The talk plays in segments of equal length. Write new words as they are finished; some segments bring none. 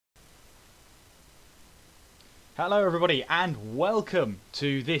Hello everybody and welcome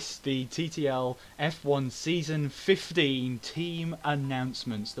to the TTL F1 Season 15 team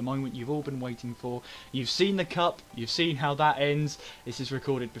announcements, the moment you've all been waiting for. You've seen the Cup, you've seen how that ends. This is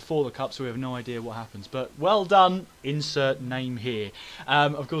recorded before the Cup, so we have no idea what happens, but well done, insert name here.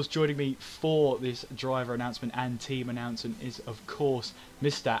 Of course, joining me for this driver announcement and team announcement is of course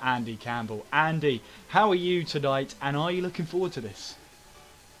Mr. Andy Campbell. Andy, how are you tonight and are you looking forward to this?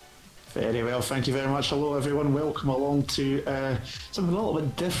 Very well, thank you very much. Hello everyone, welcome along to something a little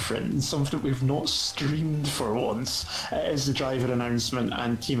bit different, something that we've not streamed for once. It is the driver announcement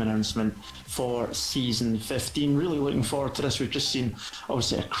and team announcement for Season 15. Really looking forward to this. We've just seen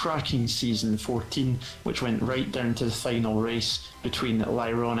obviously a cracking Season 14, which went right down to the final race between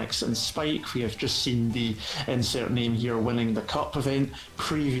Lyronix and Spike. We have just seen the insert name here winning the Cup event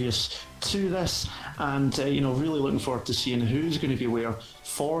previous to this, and really looking forward to seeing who's going to be where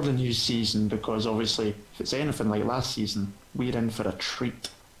for the new season, because obviously if it's anything like last season, we're in for a treat.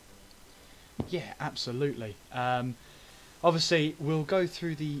 Yeah, absolutely. Obviously, we'll go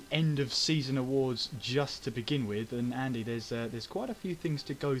through the end of season awards just to begin with, and Andy, there's quite a few things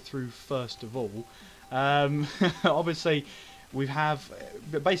to go through first of all. Obviously,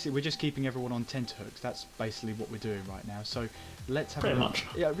 but basically we're just keeping everyone on tenterhooks. That's basically what we're doing right now. So let's have pretty a look.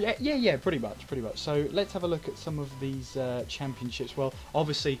 much. Yeah, pretty much. So let's have a look at some of these championships. Well,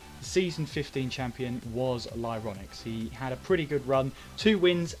 obviously the season 15 champion was Lyronix. He had a pretty good run, 2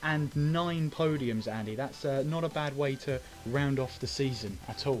 wins and 9 podiums. Andy, that's not a bad way to round off the season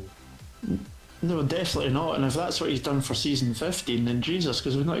at all. No, definitely not. And if that's what he's done for Season 15, then Jesus,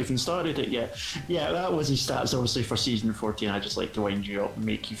 because we've not even started it yet. Yeah, that was his stats, obviously, for Season 14. I just like to wind you up and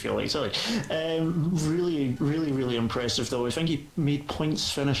make you feel like silly. Really impressive, though. I think he made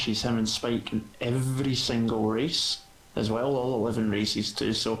points finishes, him and Spike, in every single race as well, all 11 races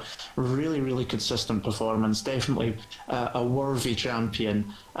too. So really consistent performance. Definitely a worthy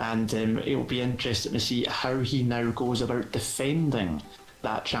champion. And it'll be interesting to see how he now goes about defending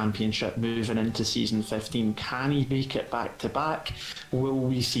that championship moving into Season 15. Can he make it back to back? Will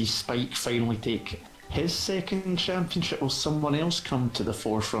we see Spike finally take his second championship? Will someone else come to the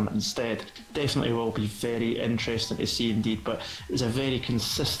forefront instead? Definitely will be very interesting to see indeed, but it was a very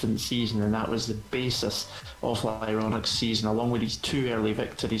consistent season, and that was the basis of Lyronix's season, along with these 2 early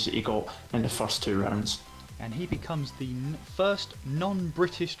victories that he got in the first 2 rounds. And he becomes the first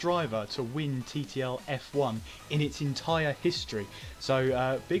non-British driver to win TTL F1 in its entire history.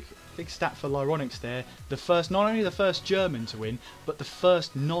 So big stat for Lyronix there. Not only the first German to win, but the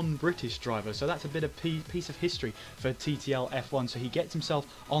first non-British driver. So that's a bit of piece of history for TTL F1. So he gets himself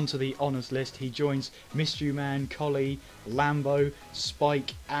onto the honours list. He joins Mystery Man, Collie, Lambo,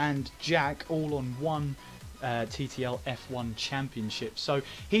 Spike and Jack all on one TTL F1 championship. So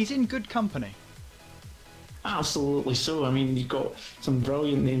he's in good company. Absolutely so. I mean, you've got some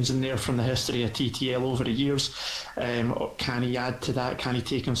brilliant names in there from the history of TTL over the years. Can he add to that? Can he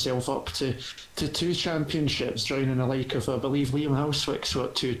take himself up to 2 championships, joining the like of, I believe, Liam Housewick's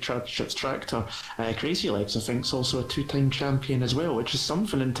got 2 championships. Tractor. Crazy Legs, I think, is also a 2-time champion as well, which is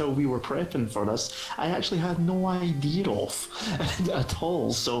something until we were prepping for this I actually had no idea of at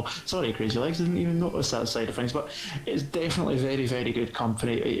all. So, sorry Crazy Legs, I didn't even notice that side of things, but it's definitely very good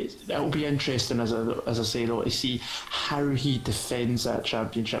company. It'll be interesting, as I say, to see how he defends that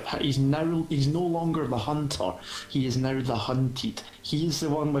championship. He's no longer the hunter, he is now the hunted. He is the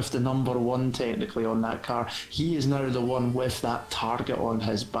one with the number 1 technically on that car. He is now the one with that target on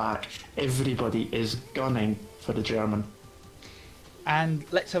his back. Everybody is gunning for the German. And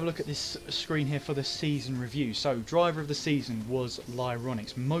let's have a look at this screen here for the season review. So, driver of the season was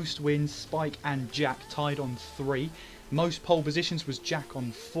Lyronix. Most wins, Spike and Jack tied on 3. Most pole positions was Jack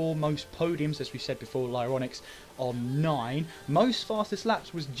on 4. Most podiums, as we said before, Lyronix on 9. Most fastest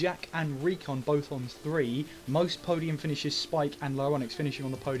laps was Jack and Recon, both on 3. Most podium finishes, Spike and Lyronix finishing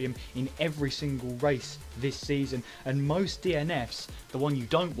on the podium in every single race this season. And most DNFs, the one you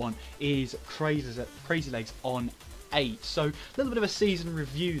don't want, is Crazy Legs on 8. So a little bit of a season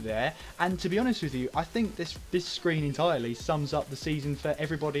review there, and to be honest with you, I think this screen entirely sums up the season for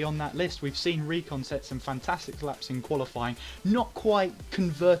everybody on that list. We've seen Recon set some fantastic laps in qualifying, not quite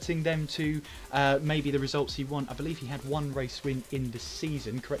converting them to maybe the results he won. I believe he had 1 race win in the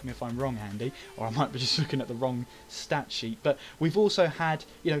season, correct me if I'm wrong Andy, or I might be just looking at the wrong stat sheet. But we've also had,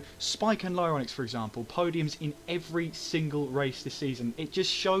 Spike and Lyronix, for example, podiums in every single race this season. It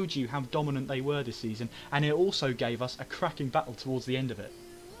just showed you how dominant they were this season, and it also gave us a cracking battle towards the end of it.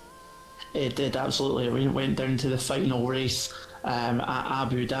 It did, absolutely. It went down to the final race at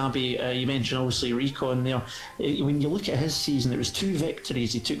Abu Dhabi. You mentioned obviously Recon there. When you look at his season, it was two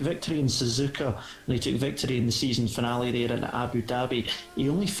victories. He took victory in Suzuka and he took victory in the season finale there in Abu Dhabi. He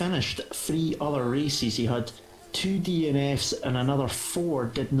only finished three other races. He had two DNFs and another four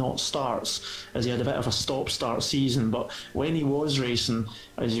did not starts, as he had a bit of a stop-start season. But when he was racing,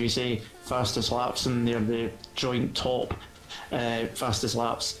 as we say, fastest laps in there, the joint top fastest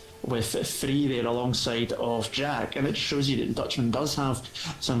laps with three there alongside of Jack, and it shows you that the Dutchman does have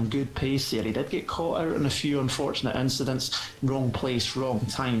some good pace there. He did get caught out in a few unfortunate incidents, wrong place, wrong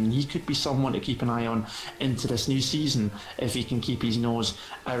time. He could be someone to keep an eye on into this new season if he can keep his nose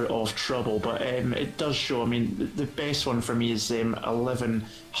out of trouble. But it does show, I mean, the best one for me is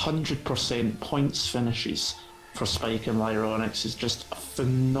 1100% points finishes for Spike and Lyronix. Is just a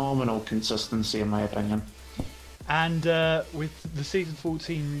phenomenal consistency in my opinion. And with the Season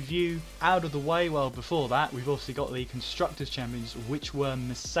 14 review out of the way, well, before that, we've obviously got the Constructors' Champions, which were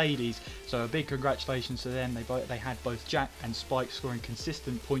Mercedes. So a big congratulations to them. They had both Jack and Spike scoring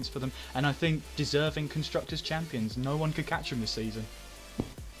consistent points for them, and I think deserving Constructors' Champions. No one could catch them this season.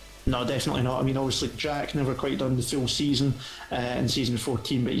 No, definitely not. I mean, obviously Jack never quite done the full season in season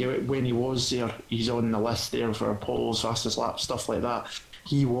 14, but yeah, when he was there, he's on the list there for poles, fastest lap, stuff like that.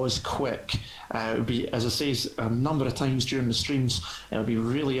 He was quick. It would be, as I say, a number of times during the streams, it would be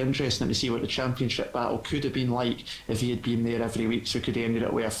really interesting to see what the championship battle could have been like if he had been there every week. So we could have ended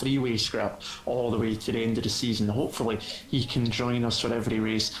up with a three-way scrap all the way to the end of the season. Hopefully he can join us for every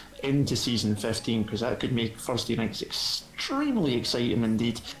race into season 15, because that could make Thursday nights extremely exciting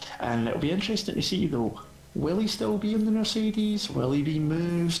indeed. And it'll be interesting to see though, will he still be in the Mercedes? Will he be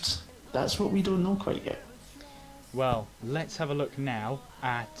moved? That's what we don't know quite yet. Well, let's have a look now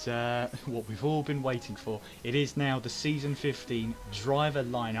at what we've all been waiting for. It is now the Season 15 driver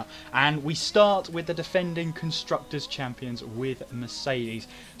lineup, and we start with the defending Constructors' Champions with Mercedes.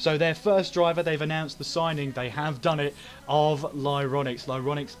 So their first driver, they've announced the signing, they have done it, of Lyronix.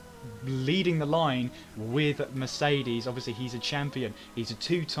 Lyronix leading the line with Mercedes. Obviously he's a champion, he's a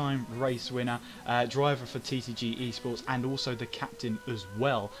two-time race winner, driver for TTG Esports, and also the captain as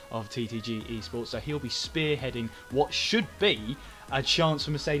well of TTG Esports, so he'll be spearheading what should be a chance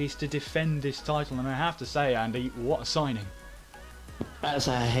for Mercedes to defend this title. And I have to say, Andy, what a signing. That's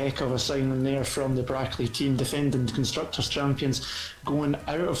a heck of a signing there from the Brackley team, defending Constructors' Champions, going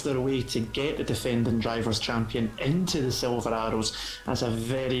out of their way to get the defending Drivers' Champion into the Silver Arrows. That's a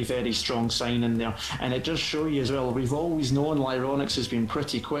very, very strong signing there. And it does show you as well, we've always known Lyronix has been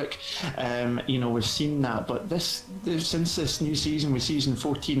pretty quick. You know, we've seen that, but since this new season, with Season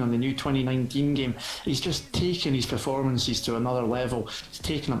 14 on the new 2019 game, he's just taken his performances to another level. He's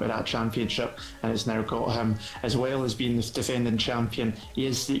taken up to that championship, and it's now got him, as well as being the defending champion, he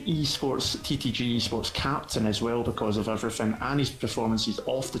is the esports TTG Esports captain as well because of everything, and his performances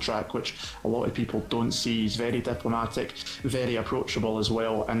off the track, which a lot of people don't see. He's very diplomatic, very approachable as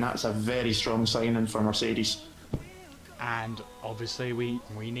well, and that's a very strong signing for Mercedes. And obviously we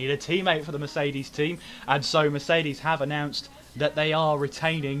need a teammate for the Mercedes team, and so Mercedes have announced that they are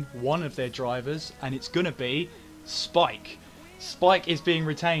retaining one of their drivers, and it's going to be Spike. Spike is being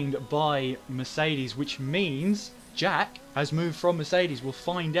retained by Mercedes, which means Jack has moved from Mercedes. We'll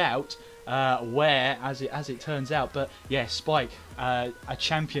find out where, as it turns out. But yeah, Spike, a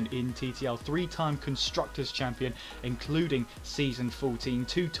champion in TTL, three-time Constructors Champion, including Season 14,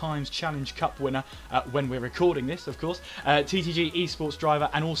 two times Challenge Cup winner when we're recording this, of course, TTG Esports driver,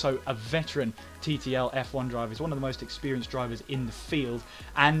 and also a veteran TTL F1 driver. He's one of the most experienced drivers in the field,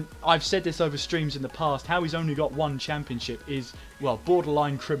 and I've said this over streams in the past, how he's only got one championship is, well,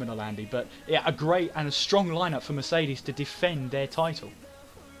 borderline criminal, Andy. But yeah, a great and a strong lineup for Mercedes to defend their title.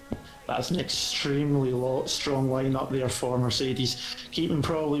 That's an extremely strong lineup there for Mercedes, keeping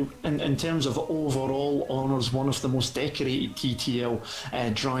probably, in terms of overall honours, one of the most decorated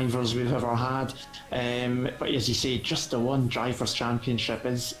TTL drivers we've ever had. But as you say, just the one Drivers' Championship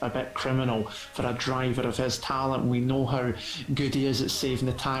is a bit criminal for a driver of his talent. We know how good he is at saving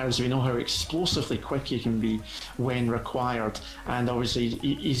the tyres, we know how explosively quick he can be when required, and obviously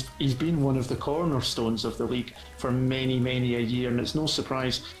he's been one of the cornerstones of the league for many, many a year, and it's no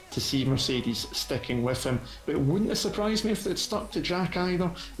surprise to see Mercedes sticking with him. But it wouldn't have surprised me if they'd stuck to Jack either.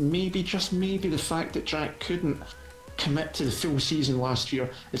 Maybe, just maybe, the fact that Jack couldn't commit to the full season last year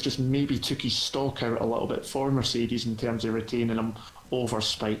is just maybe took his stock out a little bit for Mercedes in terms of retaining him over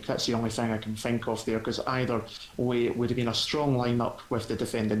Spike. That's the only thing I can think of there, because either way it would have been a strong lineup with the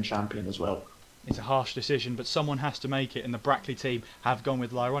defending champion as well. It's a harsh decision, but someone has to make it, and the Brackley team have gone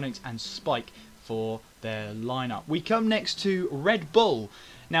with Lyronix and Spike for their lineup. We come next to Red Bull.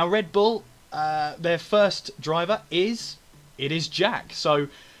 Now Red Bull, their first driver is Jack. So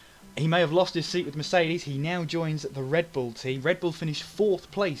he may have lost his seat with Mercedes. He now joins the Red Bull team. Red Bull finished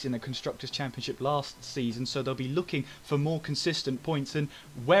 4th place in the Constructors' Championship last season, so they'll be looking for more consistent points. And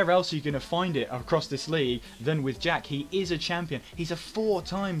where else are you going to find it across this league than with Jack? He is a champion. He's a 4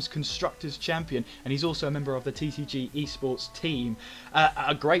 times Constructors' Champion, and he's also a member of the TTG Esports team.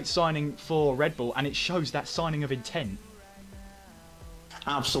 A great signing for Red Bull, and it shows that signing of intent.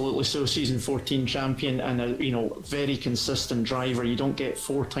 Absolutely so. Season 14 champion and a very consistent driver. You don't get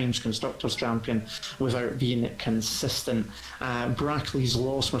 4 times constructors champion without being consistent. Brackley's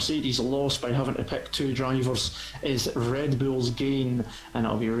loss, Mercedes' loss by having to pick 2 drivers is Red Bull's gain, and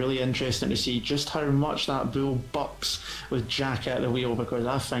it'll be really interesting to see just how much that Bull bucks with Jack at the wheel, because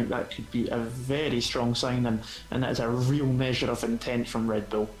I think that could be a very strong signing, and that is a real measure of intent from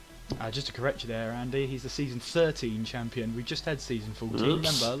Red Bull. Just to correct you there, Andy, he's the season 13 champion. We just had season 14.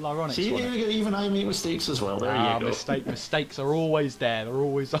 Oops. Remember, Lyronics. See, even I make mistakes as well. There you go. Mistakes are always there. They're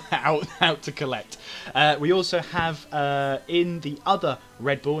always out to collect. We also have in the other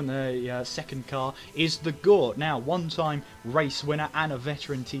Red Bull in the second car is the Gort. Now, 1-time race winner and a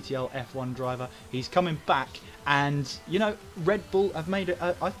veteran TTL F1 driver. He's coming back. And Red Bull have made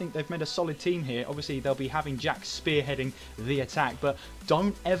I think they've made a solid team here. Obviously, they'll be having Jack spearheading the attack, but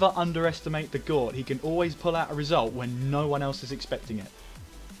don't ever underestimate the Gort. He can always pull out a result when no one else is expecting it.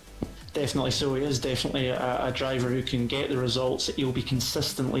 Definitely so. He is definitely a driver who can get the results. He'll be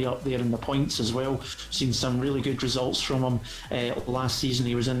consistently up there in the points as well. Seen some really good results from him last season.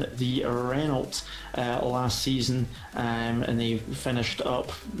 He was in the Renault last season, and they finished up.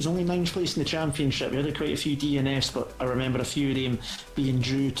 It was only 9th place in the championship. He had quite a few DNFs, but I remember a few of them being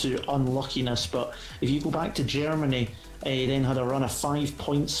due to unluckiness. But if you go back to Germany, he then had a run of 5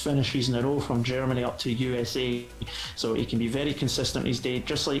 points finishes in a row from Germany up to USA, so he can be very consistent these days.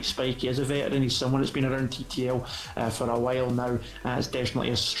 Just like Spike, he is a veteran. He's someone that's been around TTL for a while now. It's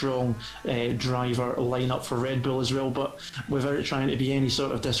definitely a strong driver lineup for Red Bull as well, but without trying to be any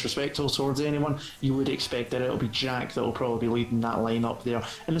sort of disrespectful towards anyone, you would expect that it'll be Jack that will probably be leading that lineup there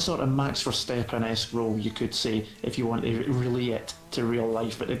in a sort of Max Verstappen-esque role, you could say, if you want to relay it to real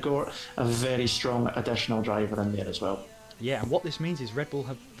life. But they've got a very strong additional driver in there as well. Yeah, and what this means is Red Bull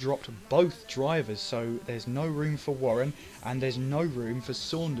have dropped both drivers, so there's no room for Warren and there's no room for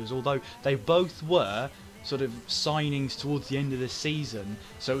Saunders, although they both were sort of signings towards the end of the season,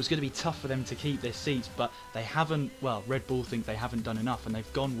 so it was going to be tough for them to keep their seats, but they haven't, well, Red Bull think they haven't done enough, and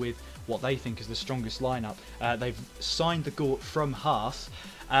they've gone with what they think is the strongest lineup. They've signed the Gort from Haas,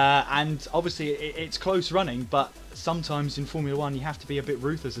 and obviously it's close running, but sometimes in Formula 1 you have to be a bit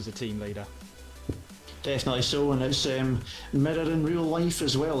ruthless as a team leader. Definitely so, and it's mirror in real life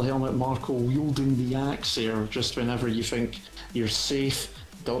as well. Helmut Marko wielding the axe here just whenever you think you're safe.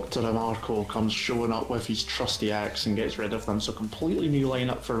 Dr. Marko comes showing up with his trusty axe and gets rid of them. So completely new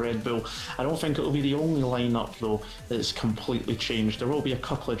lineup for Red Bull. I don't think it'll be the only lineup though that's completely changed. There will be a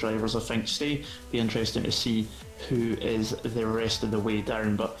couple of drivers I think stay. Be interesting to see who is the rest of the way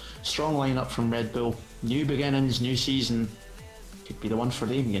down. But strong lineup from Red Bull. New beginnings, new season. Could be the one for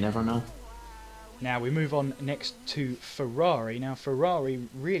them, you never know. Now we move on next to Ferrari. Now Ferrari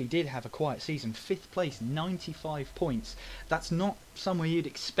really did have a quiet season. 5th place, 95 points. That's not somewhere you'd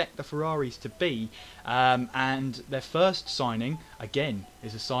expect the Ferraris to be. And their first signing, again,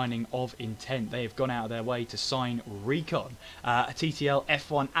 is a signing of intent. They have gone out of their way to sign Recon, a TTL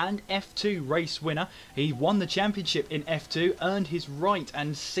F1 and F2 race winner. He won the championship in F2, earned his right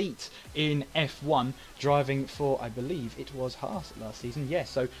and seat in F1, driving for, I believe it was Haas last season. Yes,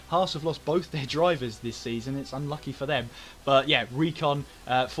 so Haas have lost both their drivers this season. It's unlucky for them. But yeah, Recon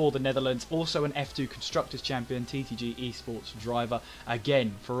for the Netherlands, also an F2 Constructors Champion, TTG Esports driver.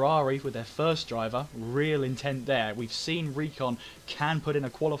 Again, Ferrari with their first driver, real intent there. We've seen Recon can put in a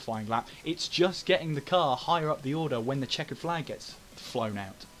qualifying lap. It's just getting the car higher up the order when the checkered flag gets flown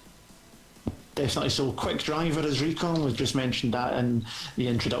out. Definitely so. Quick driver as Recon, we've just mentioned that in the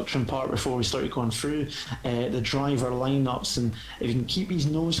introduction part before we started going through the driver lineups, and if he can keep his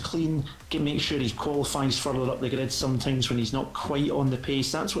nose clean, make sure he qualifies further up the grid sometimes when he's not quite on the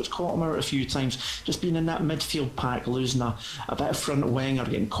pace. That's what's caught him out a few times, just being in that midfield pack, losing a bit of front wing or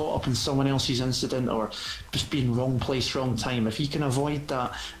getting caught up in someone else's incident or just being wrong place, wrong time. If he can avoid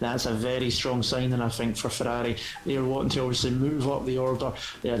that, that's a very strong sign, and I think for Ferrari, they're wanting to obviously move up the order.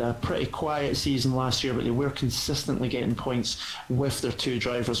 They had a pretty quiet season last year, but they were consistently getting points with their 2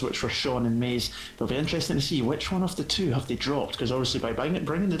 drivers, which were Sean and Mays. It'll be interesting to see which one of the 2 have they dropped, because obviously by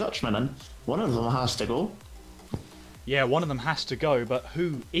bringing the Dutchman in, one of them has to go. Yeah, one of them has to go, but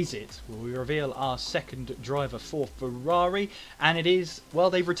who is it? Well, we reveal our second driver for Ferrari, and it is,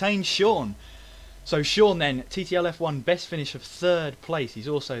 well, they've retained Sean. So Sean then, TTL F1 best finish of 3rd place. He's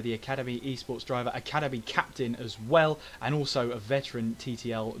also the Academy Esports driver, Academy captain as well, and also a veteran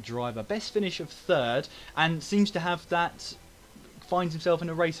TTL driver. Best finish of 3rd, and seems to have that, finds himself in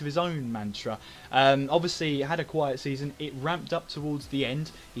a race of his own mantra. Obviously had a quiet season, it ramped up towards the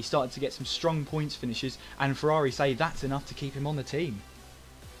end, he started to get some strong points finishes, and Ferrari say that's enough to keep him on the team.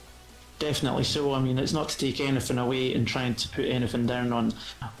 Definitely so. I mean, it's not to take anything away and trying to put anything down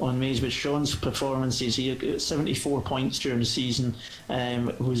on Mays, but Sean's performances, he got 74 points during the season,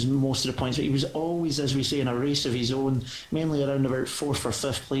 was most of the points, but he was always, as we say, in a race of his own, mainly around about 4th or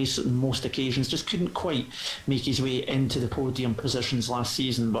 5th place on most occasions, just couldn't quite make his way into the podium positions last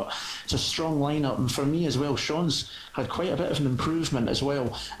season, but it's a strong lineup, and for me as well, Sean's had quite a bit of an improvement as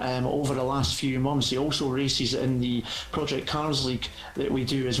well over the last few months. He also races in the Project Cars League that we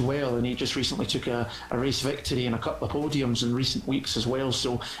do as well, and he just recently took a race victory and a couple of podiums in recent weeks as well,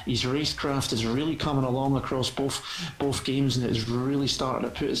 so his racecraft is really coming along across both games, and it's really starting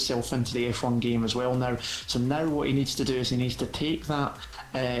to put itself into the F1 game as well now. So now what he needs to do is he needs to take that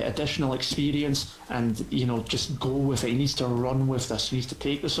additional experience and, you know, just go with it. He needs to run with this. He needs to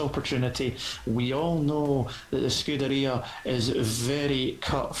take this opportunity. We all know that the Scuderia is very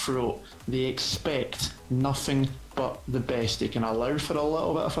cutthroat. They expect nothing but the best. They can allow for a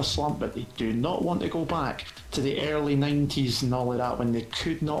little bit of a slump, but they do not want to go back to the early 90s and all of that when they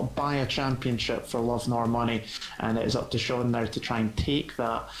could not buy a championship for love nor money. And it is up to Sean now to try and take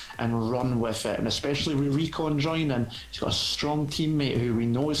that and run with it. And especially with Recon joining, he's got a strong teammate who we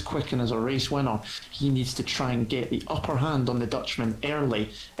know is quick and is a race winner. He needs to try and get the upper hand on the Dutchman early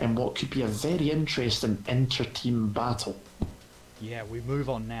in what could be a very interesting inter-team battle. Yeah, we move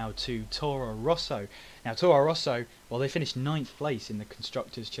on now to Toro Rosso. Now, Toro Rosso, well, they finished 9th place in the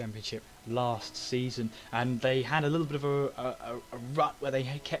Constructors' Championship last season, and they had a little bit of a rut where they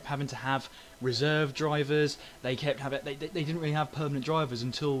kept having to have reserve drivers. They didn't really have permanent drivers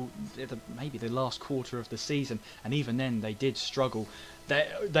until maybe the last quarter of the season, and even then they did struggle.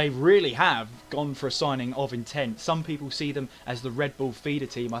 They really have gone for a signing of intent. Some people see them as the Red Bull feeder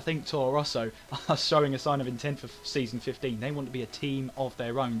team. I think Toro Rosso are showing a sign of intent for season 15. They want to be a team of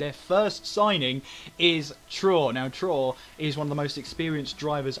their own. Their first signing is Trohr. Now, Trohr is one of the most experienced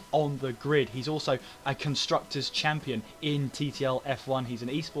drivers on the grid. He's also a Constructors' Champion in TTL F1. He's an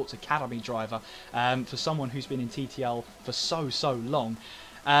Esports Academy driver for someone who's been in TTL for so long.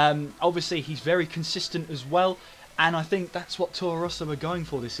 Obviously, he's very consistent as well. And I think that's what Toro Rosso are going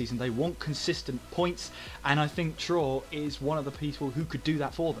for this season. They want consistent points, and I think Trohr is one of the people who could do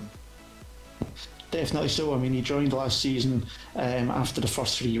that for them. Definitely so. I mean, he joined last season after the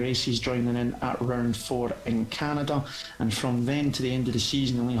first 3 races, joining in at round 4 in Canada, and from then to the end of the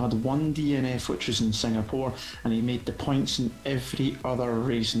season he only had 1 DNF, which was in Singapore, and he made the points in every other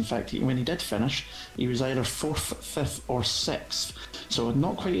race. In fact, when he did finish, he was either 4th, 5th or 6th, so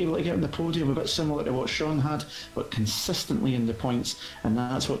not quite able to get on the podium, a bit similar to what Sean had, but consistently in the points, and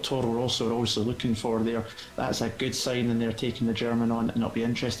that's what Toro Rosso are also looking for there. That's a good sign, and they're taking the German on, and it'll be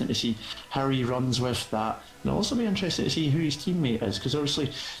interesting to see how he runs with that. And it'll also be interesting to see who his teammate is, because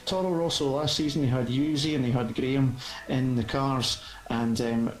obviously Toro Rosso last season they had Yuzi and they had Graham in the cars, and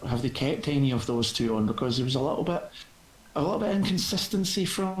have they kept any of those two on? Because there was a little bit of inconsistency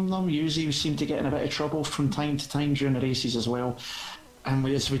from them. Yuzi seemed to get in a bit of trouble from time to time during the races as well. And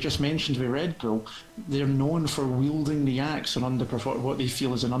as we just mentioned with Red Bull, they're known for wielding the axe on what they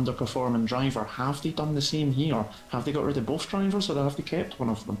feel is an underperforming driver. Have they done the same here? Have they got rid of both drivers, or have they kept one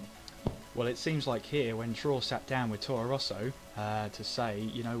of them? Well, it seems like here, when Trohr sat down with Toro Rosso to say,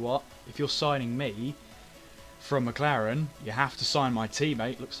 you know what, if you're signing me from McLaren, you have to sign my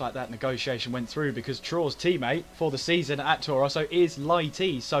teammate. Looks like that negotiation went through, because Trohr's teammate for the season at Toro Rosso is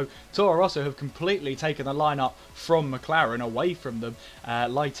Lighty. So Toro Rosso have completely taken the lineup from McLaren away from them.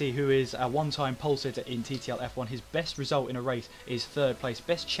 Lighty, who is a one-time pole sitter in TTL F1, his best result in a race is 3rd place.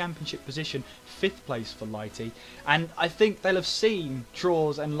 Best championship position, 5th place for Lighty. And I think they'll have seen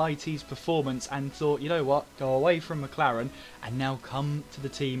Trohr's and Lighty's performance and thought, you know what, go away from McLaren and now come to the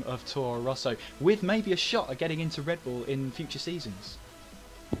team of Toro Rosso, with maybe a shot at getting into Red Bull in future seasons.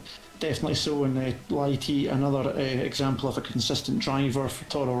 Definitely so, and Lighty, another example of a consistent driver for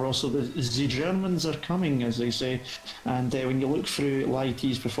Toro Rosso. The Germans are coming, as they say, and when you look through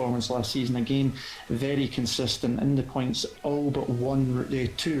Lighty's performance last season, again, very consistent in the points, all but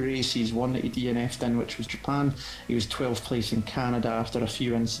 2 races, one that he DNF'd in, which was Japan. He was 12th place in Canada after a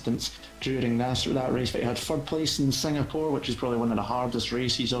few incidents during that race, but he had 3rd place in Singapore, which is probably one of the hardest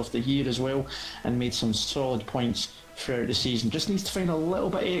races of the year as well, and made some solid points throughout the season. Just needs to find a little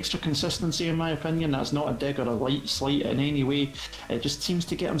bit of extra consistency, in my opinion. That's not a dig or a light slight in any way. It just seems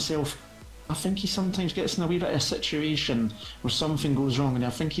to get himself. I think he sometimes gets in a wee bit of a situation where something goes wrong, and I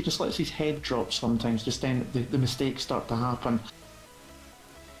think he just lets his head drop sometimes. Just then the mistakes start to happen.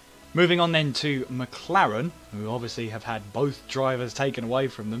 Moving on then to McLaren, who obviously have had both drivers taken away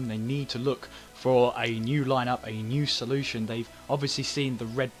from them. They need to look for a new lineup, a new solution. They've obviously seen the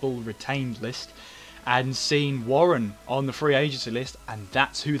Red Bull retained list and seen Warren on the free agency list, and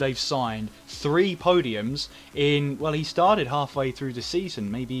that's who they've signed. 3 podiums in, well, he started halfway through the season,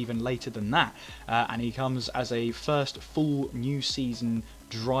 maybe even later than that, and he comes as a first full new season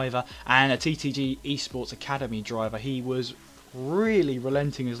driver and a TTG Esports Academy driver. He was really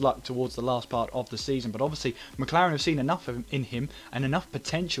relenting his luck towards the last part of the season, but obviously McLaren have seen enough in him and enough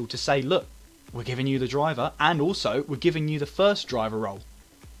potential to say, look, we're giving you the driver, and also we're giving you the first driver role.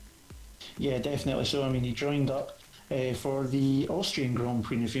 Yeah, definitely so. I mean, he joined up for the Austrian Grand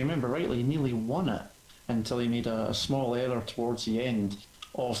Prix, and if you remember rightly, he nearly won it until he made a small error towards the end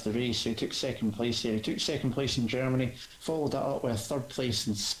of the race. So he took second place there. He took second place in Germany, followed that up with a third place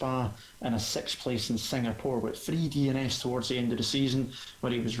in Spa and a sixth place in Singapore, with 3 DNFs towards the end of the season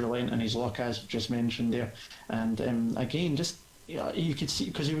where he was relenting his luck, as you just mentioned there. And again, just you could see,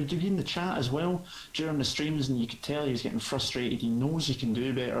 because he would be in the chat as well during the streams, and you could tell he was getting frustrated. He knows he can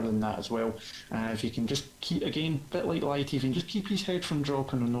do better than that as well. If he can just keep, again, a bit like Light, if he can just keep his head from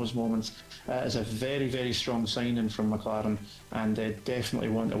dropping in those moments, is a very, very strong signing from McLaren, and definitely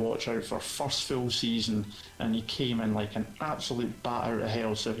one to watch out for. First full season, and he came in like an absolute bat out of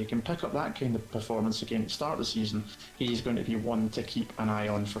hell. So if he can pick up that kind of performance again at the start of the season, he's going to be one to keep an eye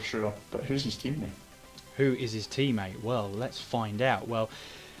on for sure. But who's his teammate? Who is his teammate? Well, let's find out. Well,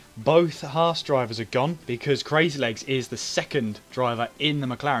 both Haas drivers are gone because Crazy Legs is the second driver in the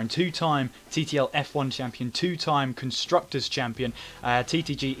McLaren. 2-time TTL F1 champion, 2-time Constructors champion,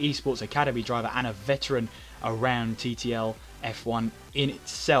 TTG Esports Academy driver, and a veteran around TTL F1 in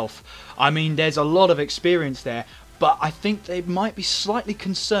itself. I mean, there's a lot of experience there, but I think they might be slightly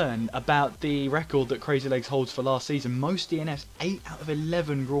concerned about the record that Crazy Legs holds for last season. Most DNFs, 8 out of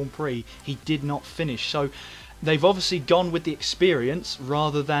 11 Grand Prix, he did not finish. So they've obviously gone with the experience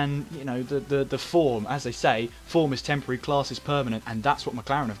rather than, you know, the form. As they say, form is temporary, class is permanent, and that's what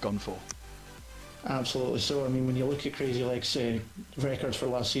McLaren have gone for. Absolutely so. I mean, when you look at Crazy Legs' records for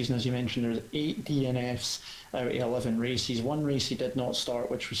last season, as you mentioned, there's 8 DNFs out of 11 races. 1 race he did not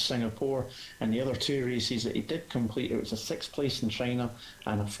start, which was Singapore, and the other 2 races that he did complete, it was a 6th place in China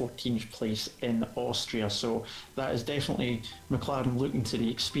and a 14th place in Austria. So that is definitely McLaren looking to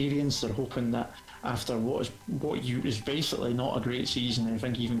the experience. They're hoping that after what is basically not a great season, and I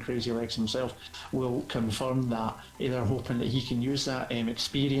think even Crazy Legs himself will confirm that, they're hoping that he can use that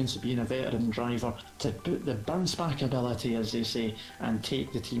experience of being a veteran driver to put the bounce back ability, as they say, and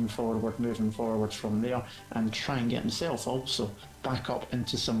take the team forward, moving forward from there, and try and get himself also back up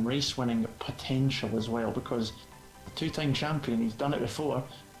into some race winning potential as well, because a 2-time champion, he's done it before.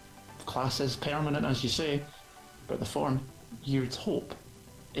 Class is permanent, as you say, but the form, you'd hope,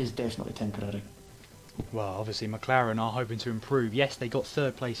 is definitely temporary. Well, obviously McLaren are hoping to improve. Yes, they got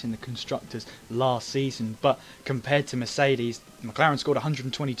 3rd place in the Constructors last season, but compared to Mercedes, McLaren scored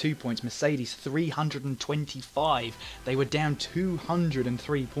 122 points, Mercedes 325. They were down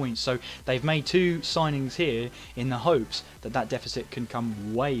 203 points, so they've made 2 signings here in the hopes that that deficit can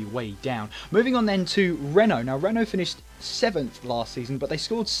come way, way down. Moving on then to Renault. Now, Renault finished 7th last season, but they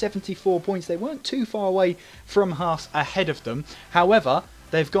scored 74 points. They weren't too far away from Haas ahead of them. However,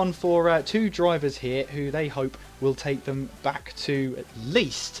 they've gone for 2 drivers here who they hope will take them back to at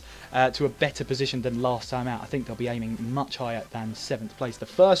least to a better position than last time out. I think they'll be aiming much higher than 7th place. The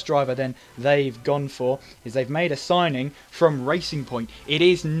first driver then they've gone for is they've made a signing from Racing Point. It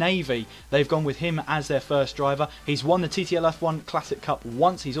is Navy. They've gone with him as their first driver. He's won the TTL F1 Classic Cup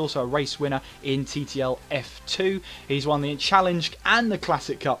once. He's also a race winner in TTL F2. He's won the Challenge and the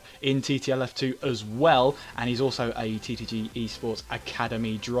Classic Cup in TTL F2 as well. And he's also a TTG Esports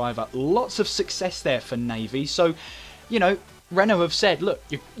Academy driver. Lots of success there for Navy. So, you know, Renault have said, look,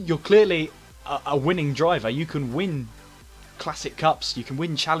 you're clearly a winning driver. You can win Classic Cups, you can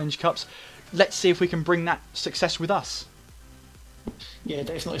win Challenge Cups. Let's see if we can bring that success with us. Yeah,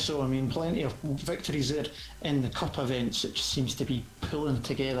 definitely so. I mean, plenty of victories there in the Cup events. It just seems to be pulling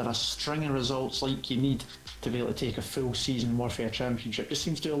together a string of results like you need to be able to take a full season worth of a championship. Just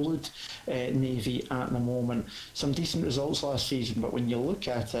seems to elude Navy at the moment. Some decent results last season, but when you look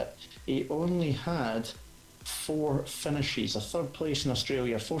at it, he only had 4 finishes: a 3rd place in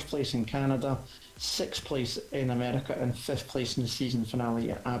Australia, 4th place in Canada, 6th place in America and 5th place in the season finale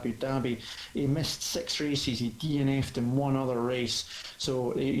at Abu Dhabi. He missed 6 races, he DNF'd in one other race.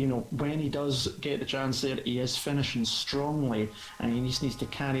 So, you know, when he does get the chance there, he is finishing strongly, and he just needs to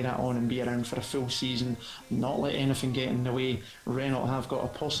carry that on and be around for a full season, not let anything get in the way. Renault have got a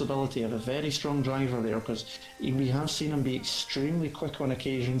possibility of a very strong driver there, because we have seen him be extremely quick on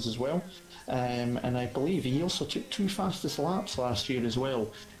occasions as well. And I believe he also took 2 fastest laps last year as well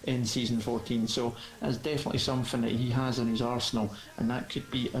in season 14, so that's definitely something that he has in his arsenal, and that could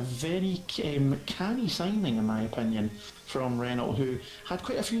be a very canny signing in my opinion from Renault, who had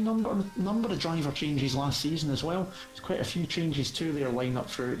quite a few number of driver changes last season as well. There's quite a few changes to their lineup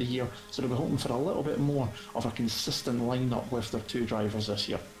throughout the year, so they'll be hoping for a little bit more of a consistent lineup with their 2 drivers this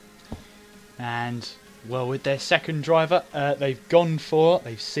year. And well, with their second driver,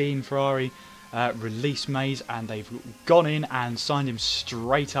 they've seen Ferrari release Mays, and they've gone in and signed him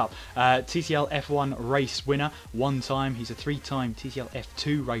straight up. TTL F1 race winner one time. He's a 3-time TTL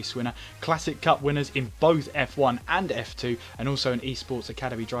F2 race winner. Classic Cup winners in both F1 and F2, and also an Esports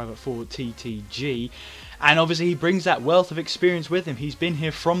Academy driver for TTG. And obviously he brings that wealth of experience with him. He's been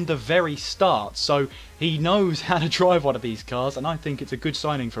here from the very start, so he knows how to drive one of these cars, and I think it's a good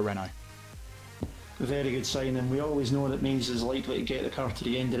signing for Renault. Very good signing. We always know that Mays is likely to get the car to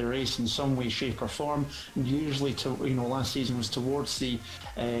the end of the race in some way, shape or form. Usually, last season was towards the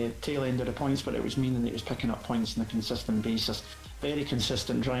tail end of the points, but it was meaning that he was picking up points on a consistent basis. Very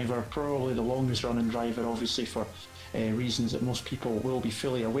consistent driver, probably the longest running driver, obviously for reasons that most people will be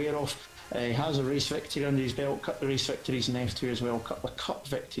fully aware of. He has a race victory under his belt, couple of race victories in F2 as well, a couple of cup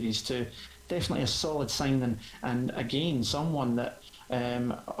victories too. Definitely a solid signing, and again, someone that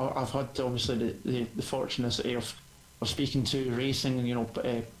I've had obviously the fortunate of speaking to racing,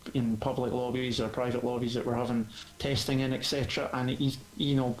 in public lobbies or private lobbies that we're having testing in, etc. And he's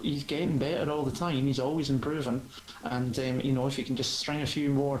getting better all the time. He's always improving, and if you can just string a few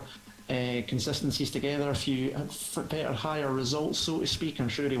more consistencies together, a few better, higher results, so to speak. I'm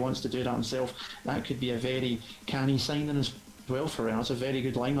sure he wants to do that himself. That could be a very canny signing as well for him. It's a very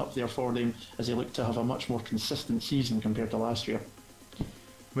good lineup there for them as they look to have a much more consistent season compared to last year.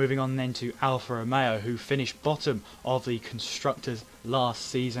 Moving on then to Alfa Romeo, who finished bottom of the Constructors last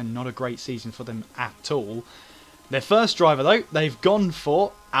season. Not a great season for them at all. Their first driver though, they've gone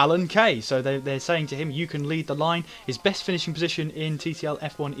for Alan Kay. So they're saying to him, you can lead the line. His best finishing position in TTL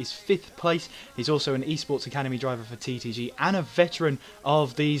F1 is 5th place. He's also an Esports Academy driver for TTG and a veteran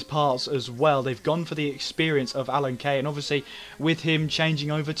of these parts as well. They've gone for the experience of Alan Kay, and obviously with him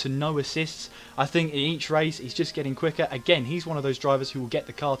changing over to no assists, I think in each race he's just getting quicker. Again, he's one of those drivers who will get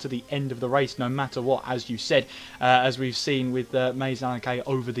the car to the end of the race no matter what, as you said, as we've seen with Mays and Alan Kay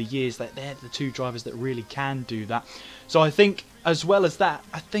over the years, that they're the 2 drivers that really can do that. So I think, as well as that,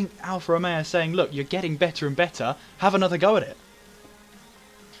 I think Alfa Romeo are saying, look, you're getting better and better, have another go at it.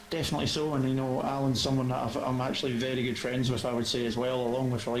 Definitely so, and Alan's someone that I'm actually very good friends with, I would say, as well,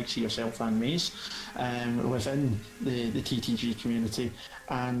 along with the likes of yourself and Mace, within the TTG community.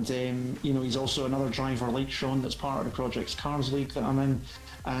 And he's also another driver like Sean that's part of the Projects Cars League that I'm in,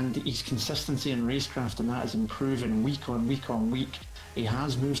 and his consistency in racecraft, and that is improving week on week on week. He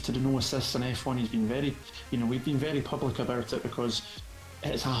has moved to the no assists in F1. He's been very, we've been very public about it, because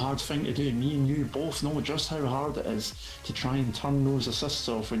it's a hard thing to do. Me and you both know just how hard it is to try and turn those assists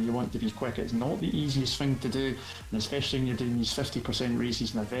off when you want to be quick. It's not the easiest thing to do, and especially when you're doing these 50%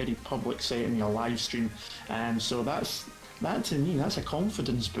 races in a very public setting, your live stream. So that to me, that's a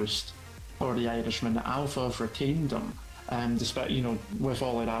confidence boost for the Irishman. Alpha have retained him. Despite, with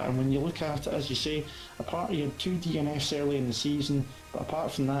all of that. And when you look at it, as you say, apart, he had 2 DNFs early in the season, but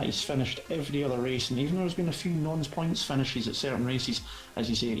apart from that, he's finished every other race, and even though there's been a few non-points finishes at certain races, as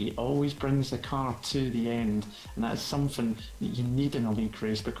you say, he always brings the car to the end, and that's something that you need in a league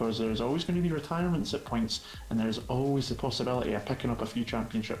race, because there's always going to be retirements at points, and there's always the possibility of picking up a few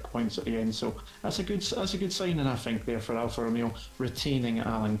championship points at the end. So that's a good signing, I think, there for Alfa Romeo, retaining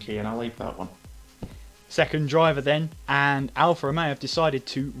Alan Kay, and I like that one. Second driver then, and Alfa Romeo have decided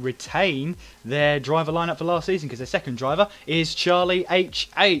to retain their driver lineup for last season, because their second driver is Charlie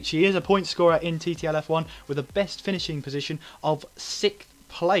HH. He is a point scorer in TTL F1 with a best finishing position of 6th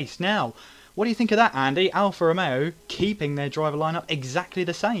place. Now, what do you think of that, Andy? Alfa Romeo keeping their driver lineup exactly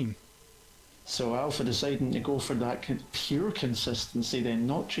the same. So Alfa deciding to go for that pure consistency then,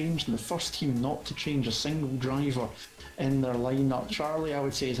 not changing, the first team not to change a single driver in their lineup. Charlie, I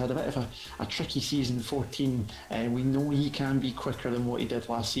would say, has had a bit of a tricky season 14. We know he can be quicker than what he did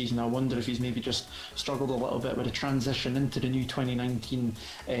last season. I wonder if he's maybe just struggled a little bit with the transition into the new 2019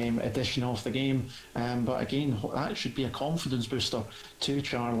 edition of the game. But again, that should be a confidence booster to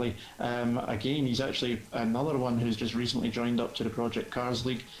Charlie. Again, he's actually another one who's just recently joined up to the Project Cars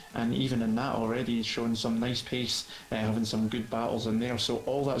League, and even in that already he's showing some nice pace, having some good battles in there. So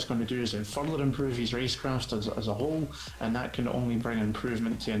all that's going to do is further improve his racecraft as a whole, and that can only bring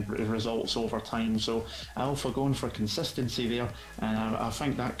improvement to results over time. So Alpha going for consistency there, and I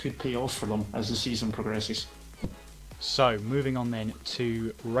think that could pay off for them as the season progresses. So moving on then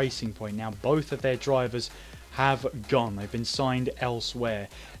to Racing Point. Now both of their drivers have gone. They've been signed elsewhere.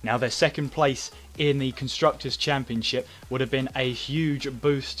 Now their second place in the Constructors' Championship would have been a huge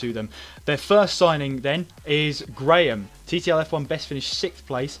boost to them. Their first signing then is Graham. TTL F1 best finished 6th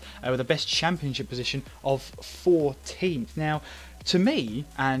place with a best championship position of 14th. Now to me,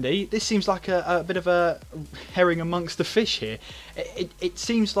 Andy, this seems like a bit of a herring amongst the fish here. It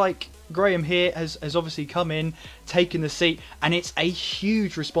seems like Graham here has obviously come in, taken the seat, and it's a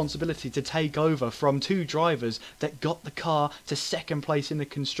huge responsibility to take over from two drivers that got the car to second place in the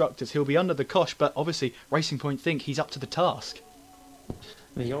Constructors. He'll be under the cosh, but obviously Racing Point think he's up to the task.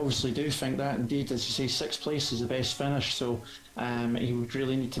 They obviously do think that. Indeed, as you say, 6th place is the best finish, so he would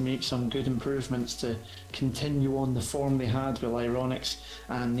really need to make some good improvements to continue on the form they had with Ironics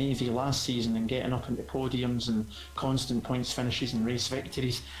and Navy last season, and getting up into podiums and constant points finishes and race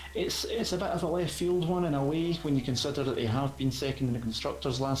victories. It's a bit of a left field one in a way when you consider that they have been second in the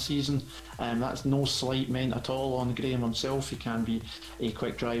Constructors last season. That's no slight meant at all on Graham himself. He can be a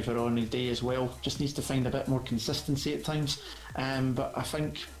quick driver on a day as well, just needs to find a bit more consistency at times. But I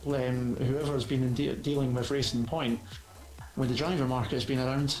think whoever has been dealing with Racing Point, when the driver market has been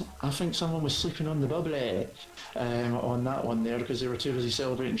around, I think someone was sleeping on the bubbly on that one there, because they were too busy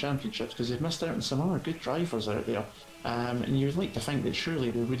celebrating championships, because they've missed out on some other good drivers out there. And you'd like to think that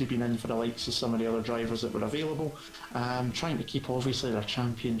surely they would have been in for the likes of some of the other drivers that were available, trying to keep obviously their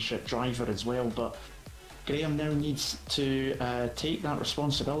championship driver as well. But Graham now needs to take that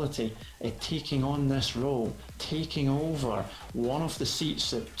responsibility, taking on this role, taking over one of the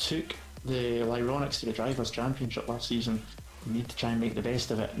seats that took the Lyronics to the Drivers' Championship last season. You need to try and make the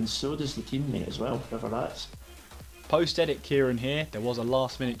best of it, and so does the teammate as well, whoever that is. Post-edit Kieran here, there was a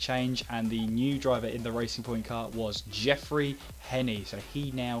last-minute change, and the new driver in the Racing Point car was Jeffrey Henney. So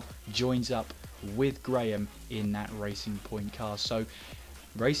he now joins up with Graham in that Racing Point car. So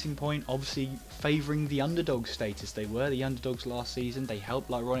Racing Point obviously favouring the underdog status. They were the underdogs last season. They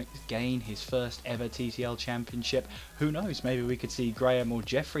helped Lyronics gain his first ever TTL championship. Who knows, maybe we could see Graham or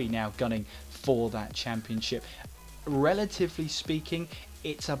Jeffrey now gunning for that championship. Relatively speaking,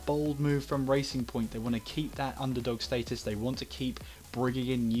 it's a bold move from Racing Point. They want to keep that underdog status. They want to keep bringing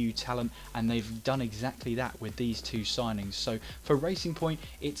in new talent, and they've done exactly that with these two signings. So for Racing Point,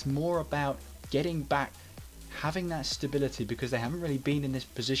 it's more about getting back, having that stability, because they haven't really been in this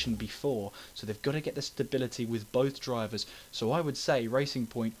position before, so they've got to get the stability with both drivers. So I would say Racing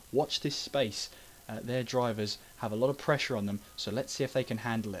Point, watch this space. Their drivers have a lot of pressure on them, so let's see if they can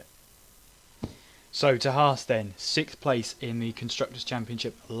handle it. So to Haas then, 6th place in the Constructors'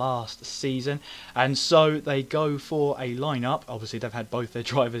 Championship last season, and so they go for a lineup. Obviously they've had both their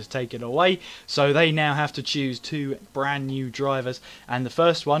drivers taken away, so they now have to choose two brand new drivers, and the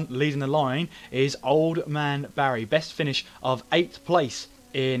first one leading the line is Old Man Barry. Best finish of 8th place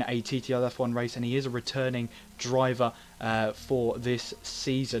in a TTL F1 race, and he is a returning driver for this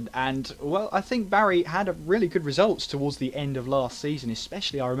season. And well, I think Barry had a really good results towards the end of last season,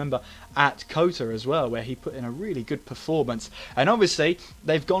 especially I remember at COTA as well, where he put in a really good performance. And obviously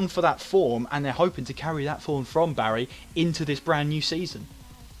they've gone for that form, and they're hoping to carry that form from Barry into this brand new season.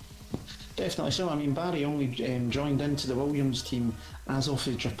 Definitely so. I mean, Barry only joined into the Williams team as of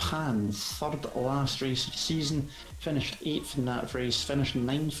Japan's 3rd last race of the season, finished 8th in that race, finished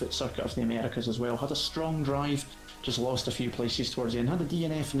 9th at Circuit of the Americas as well, had a strong drive, just lost a few places towards the end, had a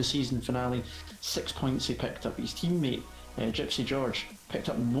DNF in the season finale, 6 points he picked up. His teammate, Gypsy George, picked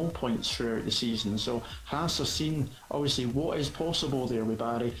up no points throughout the season. So Haas have seen obviously what is possible there with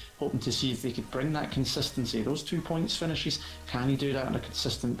Barry, hoping to see if they could bring that consistency, those 2 points finishes. Can he do that on a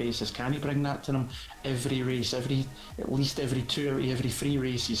consistent basis? Can he bring that to them every race, at least every 2 out of every 3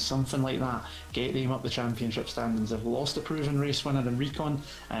 races, something like that? Get them up the championship standings. They've lost a proven race winner in Recon.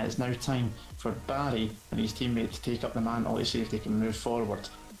 It's now time for Barry and his teammate to take up the mantle to see if they can move forward.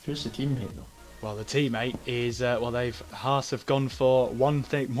 Who's the teammate though? Well, the teammate is Haas have gone for one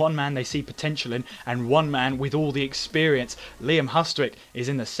man they see potential in, and one man with all the experience. Liam Hustwick is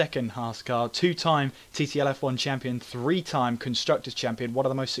in the second Haas car, two-time TTL F1 champion, three-time constructors champion, one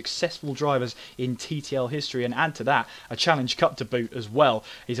of the most successful drivers in TTL history, and add to that a Challenge Cup to boot as well.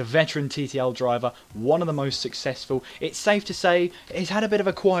 He's a veteran TTL driver, one of the most successful. It's safe to say he's had a bit of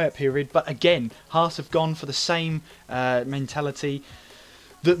a quiet period, but again, Haas have gone for the same mentality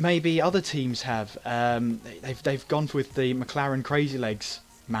that maybe other teams have. They've gone with the McLaren Crazy Legs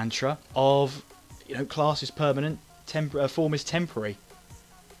mantra of, class is permanent, form is temporary.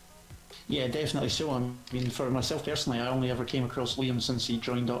 Yeah, definitely so. I mean, for myself personally, I only ever came across Liam since he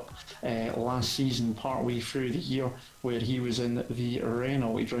joined up last season, partway through the year, where he was in the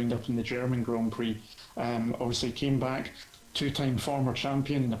Renault. He joined up in the German Grand Prix. Obviously came back, two-time former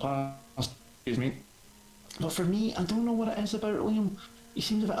champion in the past, excuse me. But for me, I don't know what it is about Liam. He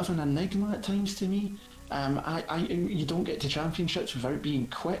seems a bit of an enigma at times to me. You don't get to championships without being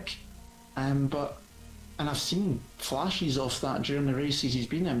quick, and I've seen flashes of that during the races he's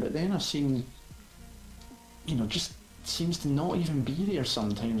been in, but then I've seen, just seems to not even be there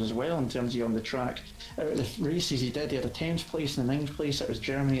sometimes as well in terms of on the track. Out of the races he had a 10th place and a 9th place. It was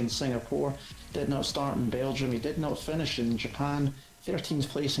Germany and Singapore. Did not start in Belgium. He did not finish in Japan. 13th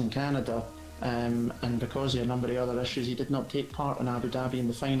place in Canada. And because of a number of other issues, he did not take part in Abu Dhabi in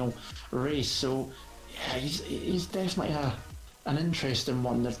the final race. So, yeah, he's definitely an interesting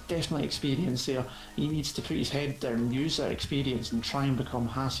one. There's definitely experience there. He needs to put his head down, use that experience, and try and become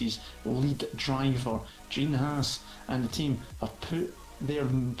Haas's lead driver. Gene Haas and the team have put their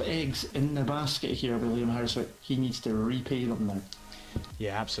eggs in the basket here with Liam Hustwick. He needs to repay them now.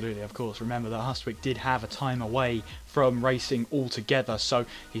 Yeah, absolutely, of course. Remember that Hustwick did have a time away from racing altogether, so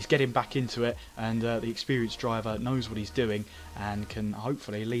he's getting back into it, and the experienced driver knows what he's doing and can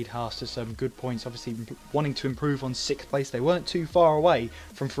hopefully lead Haas to some good points. Obviously wanting to improve on 6th place. They weren't too far away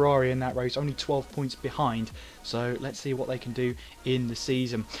from Ferrari in that race, only 12 points behind, so let's see what they can do in the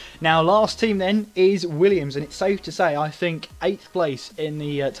season. Now, last team then is Williams, and it's safe to say I think 8th place in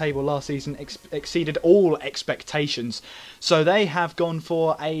the table last season exceeded all expectations. So they have gone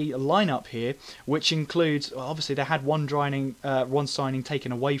for a lineup here which includes, obviously they had one signing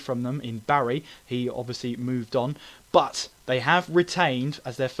taken away from them in Barry. He obviously moved on, but they have retained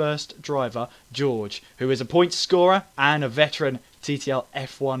as their first driver George, who is a points scorer and a veteran TTL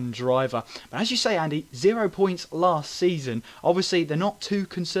F1 driver. But as you say, Andy, 0 points last season. Obviously they're not too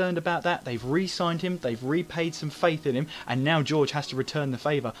concerned about that. They've re-signed him, they've repaid some faith in him, and now George has to return the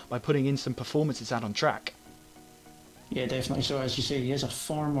favour by putting in some performances out on track. Yeah, definitely. So as you say, he is a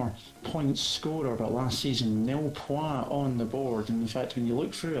former points scorer, but last season nil points on the board. And in fact, when you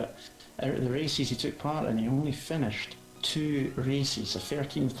look through it, out of the races he took part in, he only finished 2 races, a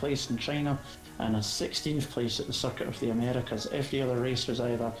 13th place in China and a 16th place at the Circuit of the Americas. Every other race was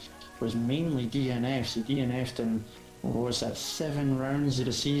mainly DNFs. He DNF'd in, what was that, 7 rounds of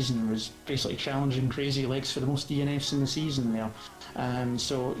the season. It was basically challenging Crazy Legs for the most DNFs in the season there.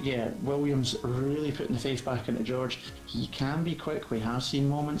 So yeah, Williams really putting the faith back into George. He can be quick. We have seen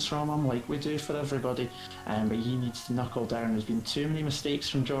moments from him, like we do for everybody, but he needs to knuckle down. There's been too many mistakes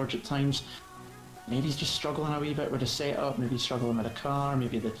from George at times. Maybe he's just struggling a wee bit with the setup, maybe he's struggling with the car,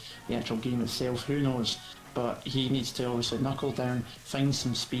 maybe the actual game itself, who knows. But he needs to obviously knuckle down, find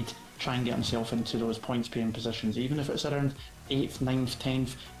some speed, try and get himself into those points paying positions. Even if it's around 8th, 9th,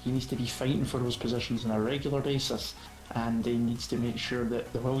 10th, he needs to be fighting for those positions on a regular basis. And he needs to make sure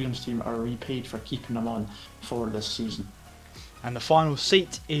that the Williams team are repaid for keeping him on for this season. And the final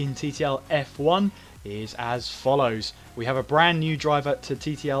seat in TTL F1 is as follows. We have a brand new driver to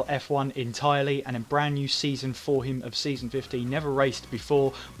TTL F1 entirely, and a brand new season for him of season 15. Never raced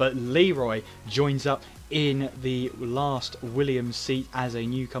before, but Leroy joins up in the last Williams seat as a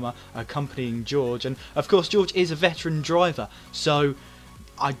newcomer, accompanying George. And of course George is a veteran driver, so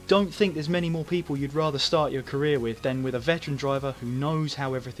I don't think there's many more people you'd rather start your career with than with a veteran driver who knows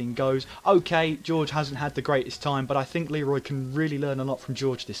how everything goes. Okay, George hasn't had the greatest time, but I think Leroy can really learn a lot from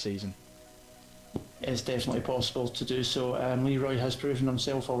George this season. It's definitely possible to do so. Leroy has proven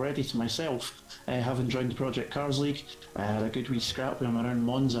himself already to myself, having joined the Project Cars League. I had a good wee scrap with him around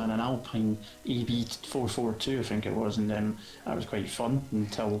Monza in an Alpine EB442, I think it was, and that was quite fun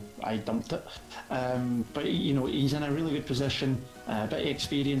until I dumped it. But he's in a really good position, a bit of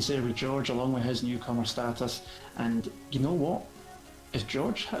experience there with George along with his newcomer status. And you know what? If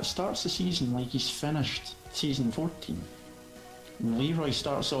George starts the season like he's finished season 14, and Leroy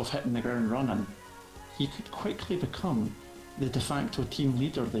starts off hitting the ground running, he could quickly become the de facto team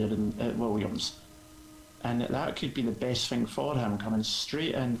leader there at Williams. and that could be the best thing for him, coming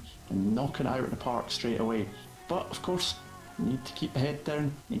straight in and knocking it out of the park straight away. But of course, need to keep the head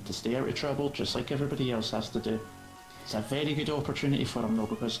down, need to stay out of trouble, just like everybody else has to do. It's a very good opportunity for him though,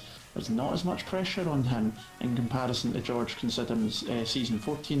 because there's not as much pressure on him in comparison to George considering season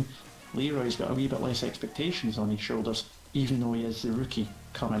 14. Leroy's got a wee bit less expectations on his shoulders, even though he is the rookie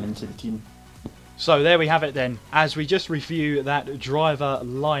coming into the team. So there we have it then, as we just review that driver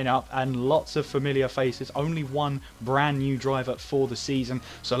lineup and lots of familiar faces, only one brand new driver for the season.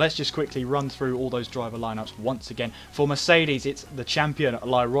 So let's just quickly run through all those driver lineups once again. For Mercedes, it's the champion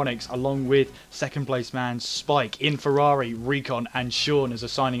Lyronics along with second place man Spike. In Ferrari, Recon and Sean as a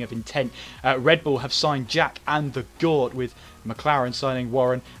signing of intent. Red Bull have signed Jack and the Gort, with McLaren signing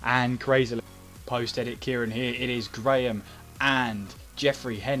Warren and crazily post edit Kieran here. It is Graham and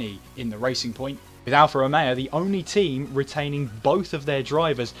Jeffrey Henney in the Racing Point, with Alfa Romeo the only team retaining both of their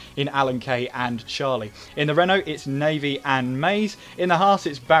drivers in Alan Kay and Charlie. In the Renault, it's Navy and Mays. In the Haas,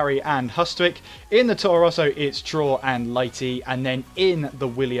 it's Barry and Hustwick. In the Toro Rosso, it's Traw and Leite. And then in the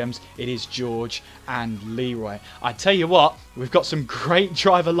Williams, it is George and Leroy. I tell you what, we've got some great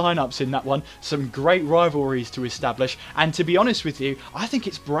driver lineups in that one, some great rivalries to establish, and to be honest with you, I think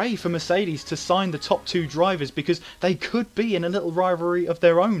it's brave for Mercedes to sign the top two drivers, because they could be in a little rivalry of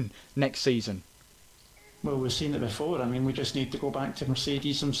their own next season. Well, we've seen it before. I mean, we just need to go back to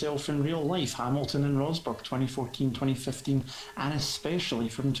Mercedes himself in real life. Hamilton and Rosberg, 2014, 2015, and especially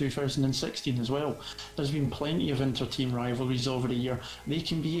from 2016 as well. There's been plenty of inter-team rivalries over the year. They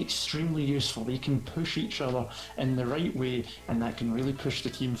can be extremely useful. They can push each other in the right way, and that can really push the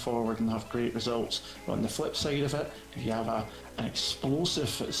team forward and have great results. But on the flip side of it, if you have an explosive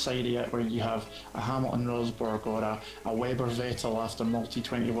side of it where you have a Hamilton Rosberg or a Webber Vettel after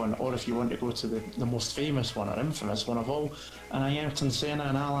multi-21, or if you want to go to the most famous one or infamous one of all, an Ayrton Senna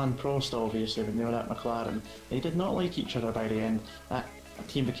and Alain Prost, obviously, when they were at McLaren, they did not like each other by the end. That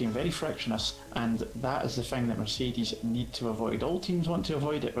team became very frictionous, and that is the thing that Mercedes need to avoid. All teams want to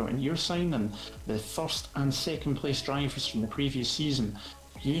avoid it, but when you're signing the first and second place drivers from the previous season,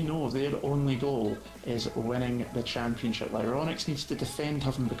 you know their only goal is winning the championship. Lyronics needs to defend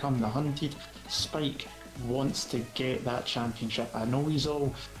having become the hunted. Spike wants to get that championship. I know he's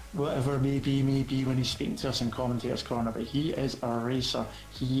all whatever maybe when he's speaking to us in commentator's corner, but he is a racer.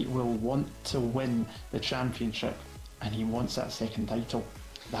 He will want to win the championship, and he wants that second title.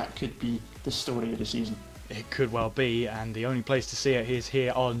 That could be the story of the season. It could well be, and the only place to see it is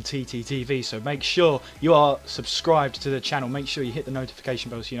here on TTTV, so make sure you are subscribed to the channel. Make sure you hit the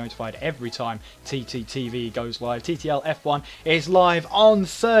notification bell so you're notified every time TTTV goes live. TTL F1 is live on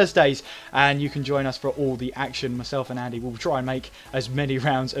Thursdays, and you can join us for all the action. Myself and Andy will try and make as many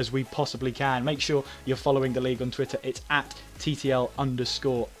rounds as we possibly can. Make sure you're following the league on Twitter. It's at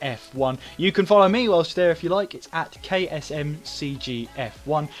TTL_F1. You can follow me whilst there if you like. It's at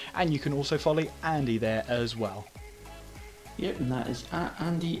KSMCGF1, and you can also follow Andy there as well. Yep, and that is at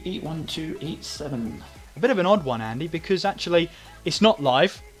Andy81287. A bit of an odd one, Andy, because actually it's not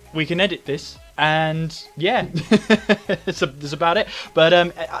live. We can edit this, and yeah, that's about it. But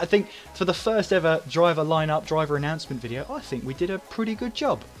I think for the first ever driver lineup, driver announcement video, I think we did a pretty good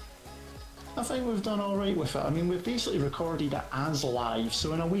job. I think we've done alright with it. I mean, we've basically recorded it as live,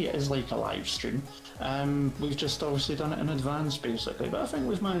 so in a way it is like a live stream. We've just obviously done it in advance, basically, but I think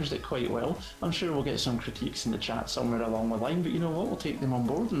we've managed it quite well. I'm sure we'll get some critiques in the chat somewhere along the line, but you know what, we'll take them on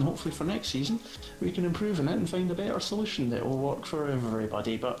board, and hopefully for next season we can improve on it and find a better solution that will work for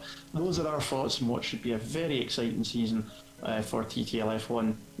everybody. But those are our thoughts on what should be a very exciting season for TTL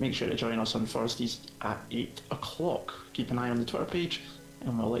F1. Make sure to join us on Thursdays at 8 o'clock. Keep an eye on the Twitter page,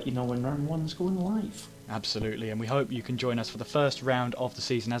 and we'll let you know when round one's going live. Absolutely, and we hope you can join us for the first round of the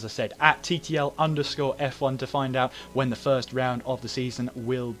season, as I said, at TTL_F1 to find out when the first round of the season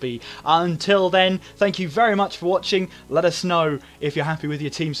will be. Until then, thank you very much for watching. Let us know if you're happy with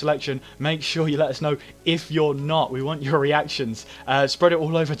your team selection. Make sure you let us know if you're not. We want your reactions. Spread it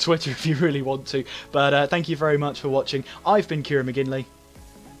all over Twitter if you really want to. But thank you very much for watching. I've been Kieran McGinley.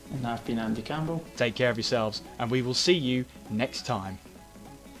 And I've been Andy Campbell. Take care of yourselves, and we will see you next time.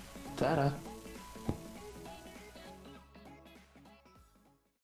 Ta-da.